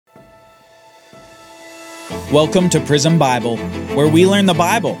Welcome to Prism Bible, where we learn the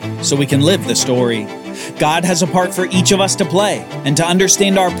Bible so we can live the story. God has a part for each of us to play, and to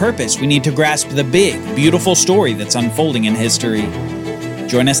understand our purpose, we need to grasp the big, beautiful story that's unfolding in history.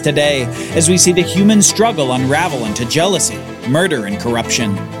 Join us today as we see the human struggle unravel into jealousy, murder, and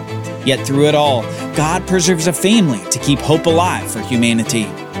corruption. Yet through it all, God preserves a family to keep hope alive for humanity.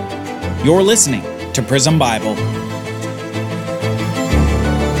 You're listening to Prism Bible.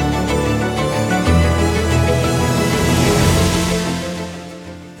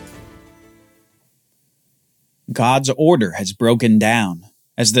 God's order has broken down,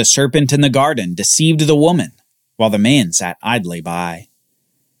 as the serpent in the garden deceived the woman, while the man sat idly by.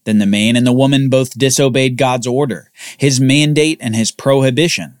 Then the man and the woman both disobeyed God's order, his mandate and his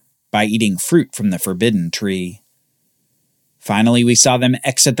prohibition, by eating fruit from the forbidden tree. Finally, we saw them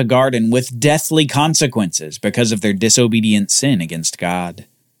exit the garden with deathly consequences because of their disobedient sin against God.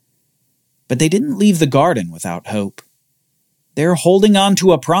 But they didn't leave the garden without hope. They're holding on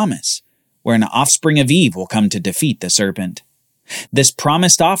to a promise, where an offspring of Eve will come to defeat the serpent. This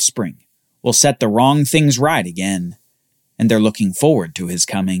promised offspring will set the wrong things right again, and they're looking forward to his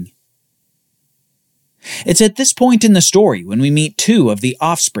coming. It's at this point in the story when we meet two of the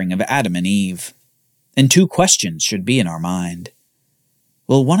offspring of Adam and Eve, and two questions should be in our mind.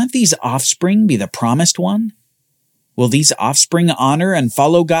 Will one of these offspring be the promised one? Will these offspring honor and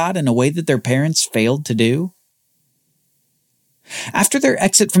follow God in a way that their parents failed to do? After their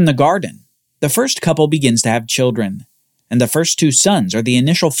exit from the garden, the first couple begins to have children, and the first two sons are the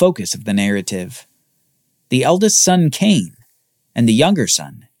initial focus of the narrative. The eldest son, Cain, and the younger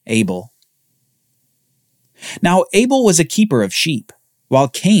son, Abel. Now, Abel was a keeper of sheep, while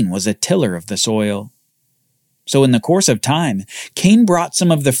Cain was a tiller of the soil. So in the course of time, Cain brought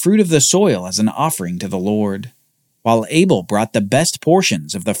some of the fruit of the soil as an offering to the Lord, while Abel brought the best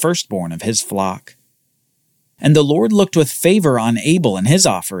portions of the firstborn of his flock. And the Lord looked with favor on Abel and his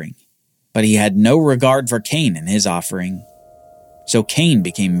offering, but he had no regard for Cain and his offering. So Cain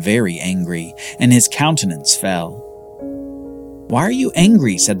became very angry, and his countenance fell. "Why are you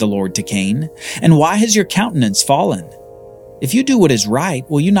angry?" said the Lord to Cain, "and why has your countenance fallen? If you do what is right,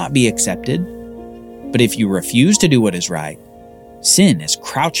 will you not be accepted? But if you refuse to do what is right, sin is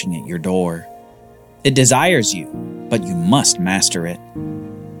crouching at your door. It desires you, but you must master it."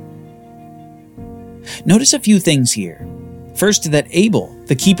 Notice a few things here. First, that Abel,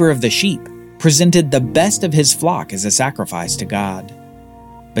 the keeper of the sheep, presented the best of his flock as a sacrifice to God.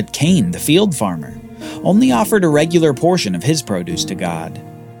 But Cain, the field farmer, only offered a regular portion of his produce to God.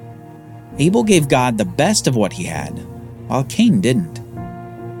 Abel gave God the best of what he had, while Cain didn't.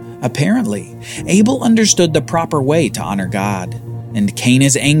 Apparently, Abel understood the proper way to honor God, and Cain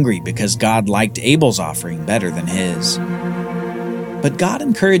is angry because God liked Abel's offering better than his. But God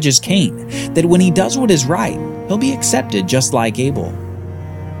encourages Cain that when he does what is right, he'll be accepted just like Abel.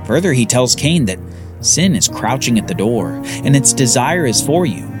 Further, he tells Cain that sin is crouching at the door, and its desire is for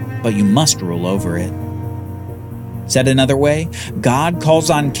you, but you must rule over it. Said another way, God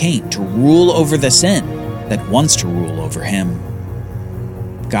calls on Cain to rule over the sin that wants to rule over him.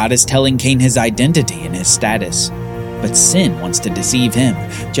 God is telling Cain his identity and his status, but sin wants to deceive him,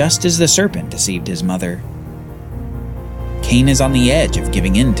 just as the serpent deceived his mother. Cain is on the edge of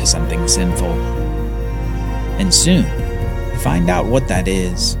giving in to something sinful. And soon, find out what that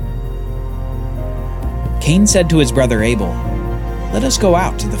is. Cain said to his brother Abel, "Let us go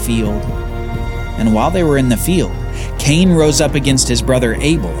out to the field." And while they were in the field, Cain rose up against his brother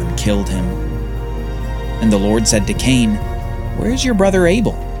Abel and killed him. And the Lord said to Cain, "Where is your brother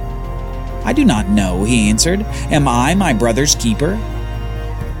Abel?" "I do not know," he answered. "Am I my brother's keeper?"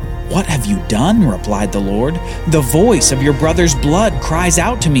 "What have you done?" replied the Lord. "The voice of your brother's blood cries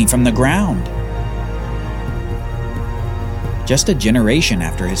out to me from the ground." Just a generation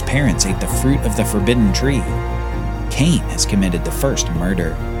after his parents ate the fruit of the forbidden tree, Cain has committed the first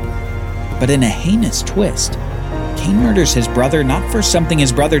murder. But in a heinous twist, Cain murders his brother not for something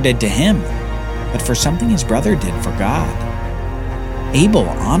his brother did to him, but for something his brother did for God. Abel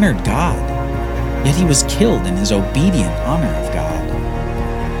honored God, yet he was killed in his obedient honor of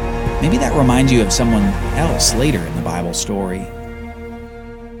God. Maybe that reminds you of someone else later in the Bible story.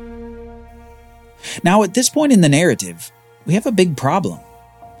 Now, at this point in the narrative, we have a big problem.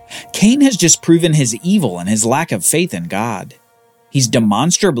 Cain has just proven his evil and his lack of faith in God. He's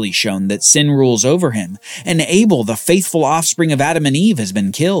demonstrably shown that sin rules over him, and Abel, the faithful offspring of Adam and Eve, has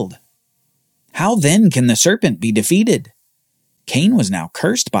been killed. How then can the serpent be defeated? Cain was now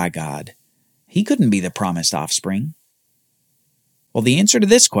cursed by God. He couldn't be the promised offspring. Well, the answer to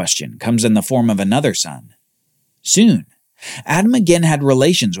this question comes in the form of another son. Soon, Adam again had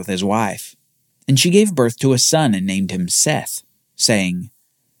relations with his wife. And she gave birth to a son and named him Seth, saying,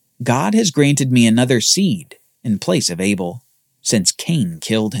 God has granted me another seed in place of Abel, since Cain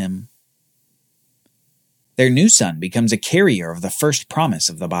killed him. Their new son becomes a carrier of the first promise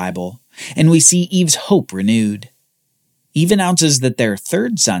of the Bible, and we see Eve's hope renewed. Eve announces that their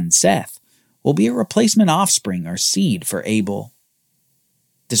third son, Seth, will be a replacement offspring or seed for Abel.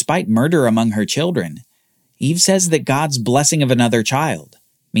 Despite murder among her children, Eve says that God's blessing of another child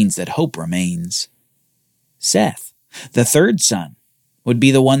means that hope remains. Seth, the third son, would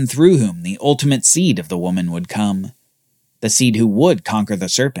be the one through whom the ultimate seed of the woman would come, the seed who would conquer the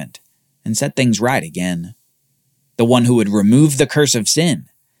serpent and set things right again, the one who would remove the curse of sin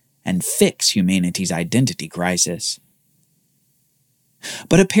and fix humanity's identity crisis.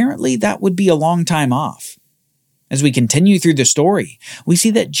 But apparently that would be a long time off. As we continue through the story, we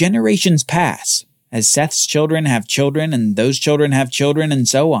see that generations pass, as Seth's children have children and those children have children and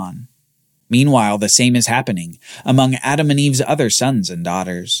so on. Meanwhile, the same is happening among Adam and Eve's other sons and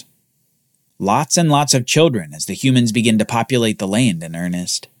daughters. Lots and lots of children as the humans begin to populate the land in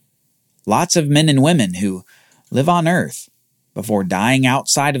earnest. Lots of men and women who live on earth before dying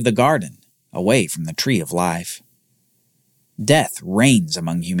outside of the garden, away from the tree of life. Death reigns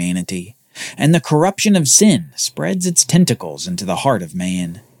among humanity, and the corruption of sin spreads its tentacles into the heart of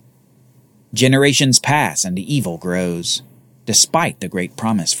man. Generations pass and evil grows, despite the great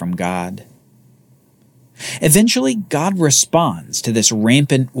promise from God. Eventually, God responds to this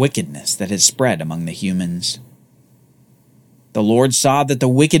rampant wickedness that has spread among the humans. The Lord saw that the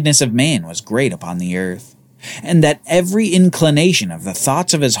wickedness of man was great upon the earth, and that every inclination of the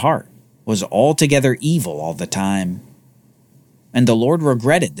thoughts of his heart was altogether evil all the time. And the Lord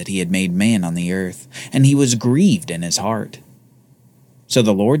regretted that he had made man on the earth, and he was grieved in his heart. So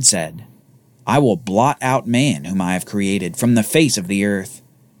the Lord said, I will blot out man whom I have created from the face of the earth,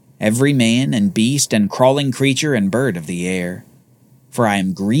 every man and beast and crawling creature and bird of the air, for I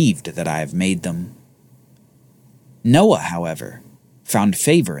am grieved that I have made them. Noah, however, found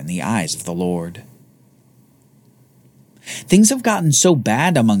favor in the eyes of the Lord. Things have gotten so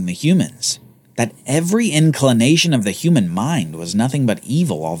bad among the humans that every inclination of the human mind was nothing but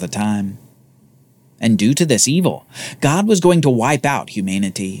evil all the time. And due to this evil, God was going to wipe out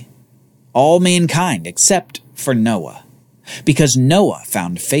humanity, all mankind except for Noah, because Noah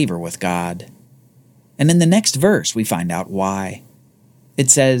found favor with God. And in the next verse, we find out why. It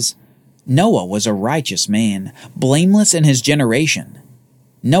says, Noah was a righteous man, blameless in his generation.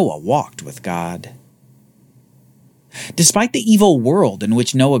 Noah walked with God. Despite the evil world in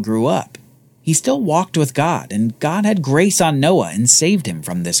which Noah grew up, he still walked with God, and God had grace on Noah and saved him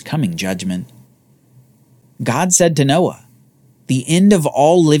from this coming judgment. God said to Noah, The end of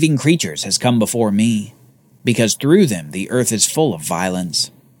all living creatures has come before me, because through them the earth is full of violence.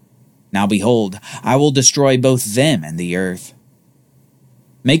 Now behold, I will destroy both them and the earth.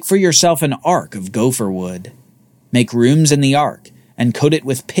 Make for yourself an ark of gopher wood. Make rooms in the ark, and coat it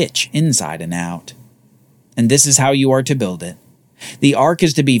with pitch inside and out. And this is how you are to build it. The ark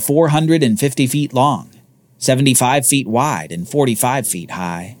is to be 450 feet long, 75 feet wide, and 45 feet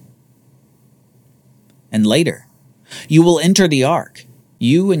high. And later, you will enter the ark,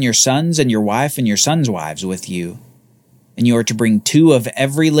 you and your sons and your wife and your sons' wives with you. And you are to bring 2 of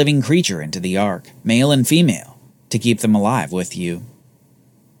every living creature into the ark, male and female, to keep them alive with you.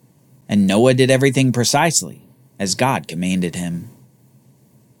 And Noah did everything precisely as God commanded him.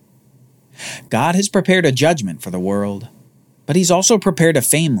 God has prepared a judgment for the world, but he's also prepared a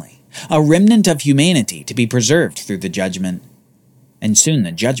family, a remnant of humanity to be preserved through the judgment. And soon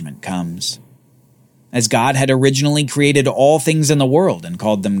the judgment comes. As God had originally created all things in the world and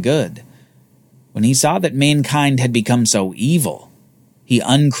called them good, when he saw that mankind had become so evil, he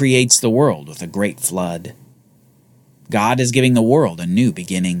uncreates the world with a great flood. God is giving the world a new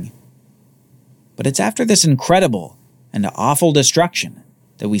beginning. But it's after this incredible and awful destruction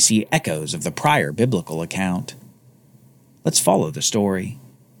that we see echoes of the prior biblical account. Let's follow the story.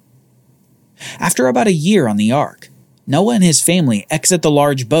 After about a year on the ark, Noah and his family exit the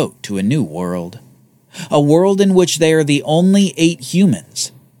large boat to a new world. A world in which they are the only 8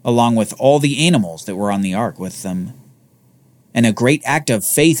 humans, along with all the animals that were on the ark with them. In a great act of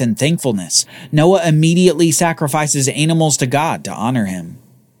faith and thankfulness, Noah immediately sacrifices animals to God to honor him,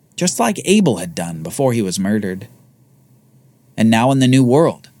 just like Abel had done before he was murdered. And now in the new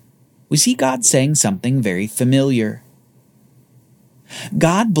world, we see God saying something very familiar.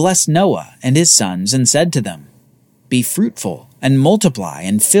 God blessed Noah and his sons and said to them, Be fruitful and multiply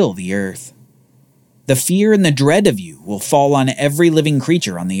and fill the earth. The fear and the dread of you will fall on every living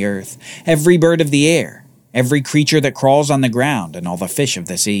creature on the earth, every bird of the air, every creature that crawls on the ground, and all the fish of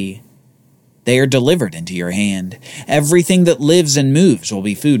the sea. They are delivered into your hand. Everything that lives and moves will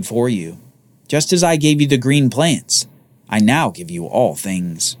be food for you. Just as I gave you the green plants, I now give you all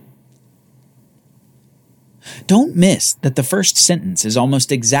things. Don't miss that the first sentence is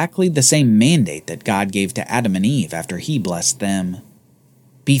almost exactly the same mandate that God gave to Adam and Eve after he blessed them.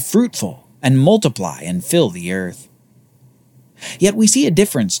 Be fruitful and multiply and fill the earth. Yet we see a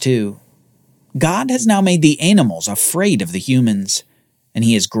difference too. God has now made the animals afraid of the humans, and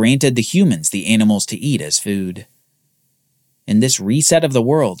he has granted the humans the animals to eat as food. In this reset of the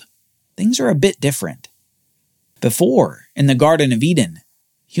world, things are a bit different. Before, in the Garden of Eden,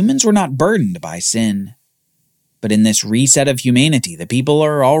 humans were not burdened by sin. But in this reset of humanity, the people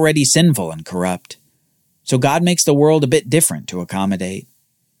are already sinful and corrupt. So God makes the world a bit different to accommodate.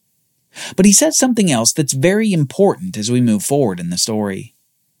 But he says something else that's very important as we move forward in the story.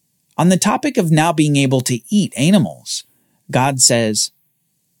 On the topic of now being able to eat animals, God says,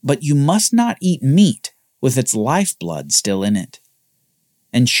 "But you must not eat meat with its lifeblood still in it.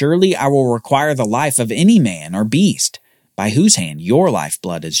 And surely I will require the life of any man or beast by whose hand your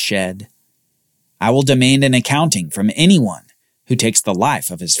lifeblood is shed. I will demand an accounting from anyone who takes the life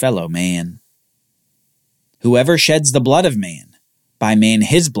of his fellow man. Whoever sheds the blood of man, by man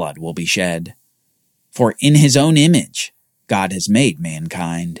his blood will be shed. For in his own image God has made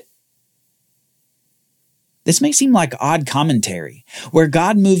mankind." This may seem like odd commentary, where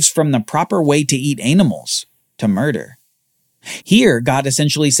God moves from the proper way to eat animals to murder. Here, God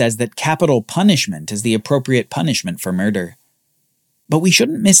essentially says that capital punishment is the appropriate punishment for murder. But we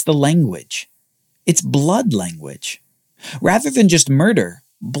shouldn't miss the language. It's blood language. Rather than just murder,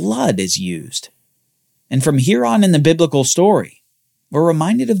 blood is used. And from here on in the biblical story, we're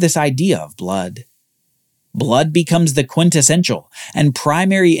reminded of this idea of blood. Blood becomes the quintessential and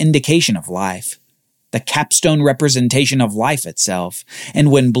primary indication of life, the capstone representation of life itself,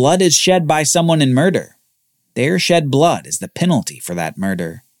 and when blood is shed by someone in murder, their shed blood is the penalty for that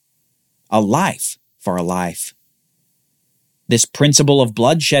murder. A life for a life. This principle of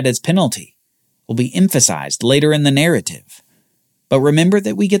bloodshed as penalty will be emphasized later in the narrative, but remember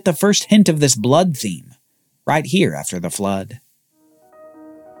that we get the first hint of this blood theme right here after the flood.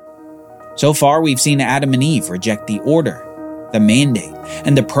 So far, we've seen Adam and Eve reject the order, the mandate,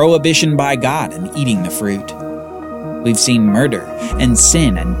 and the prohibition by God in eating the fruit. We've seen murder and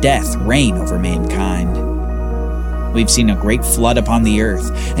sin and death reign over mankind. We've seen a great flood upon the earth,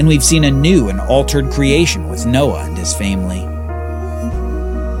 and we've seen a new and altered creation with Noah and his family.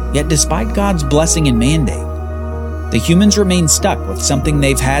 Yet despite God's blessing and mandate, the humans remain stuck with something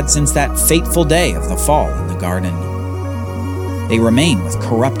they've had since that fateful day of the fall in the garden. They remain with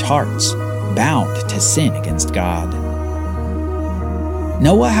corrupt hearts, bound to sin against God.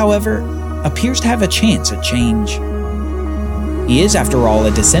 Noah, however, appears to have a chance at change. He is, after all,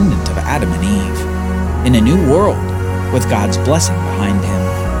 a descendant of Adam and Eve, in a new world with God's blessing behind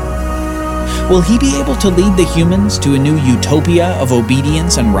him. Will he be able to lead the humans to a new utopia of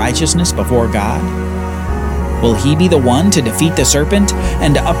obedience and righteousness before God? Will he be the one to defeat the serpent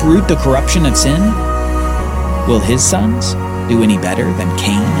and uproot the corruption of sin? Will his sons do any better than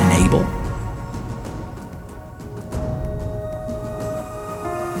Cain and Abel?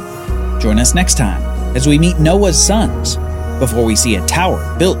 Join us next time as we meet Noah's sons before we see a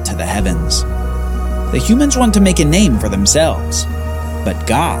tower built to the heavens. The humans want to make a name for themselves, but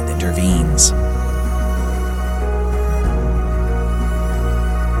God intervenes.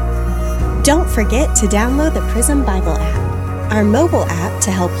 Don't forget to download the Prism Bible app, our mobile app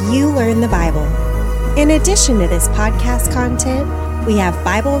to help you learn the Bible. In addition to this podcast content, we have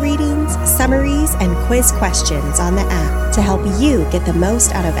Bible readings, summaries, and quiz questions on the app to help you get the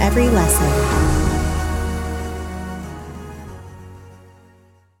most out of every lesson.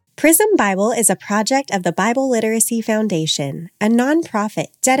 Prism Bible is a project of the Bible Literacy Foundation, a nonprofit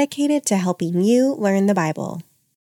dedicated to helping you learn the Bible.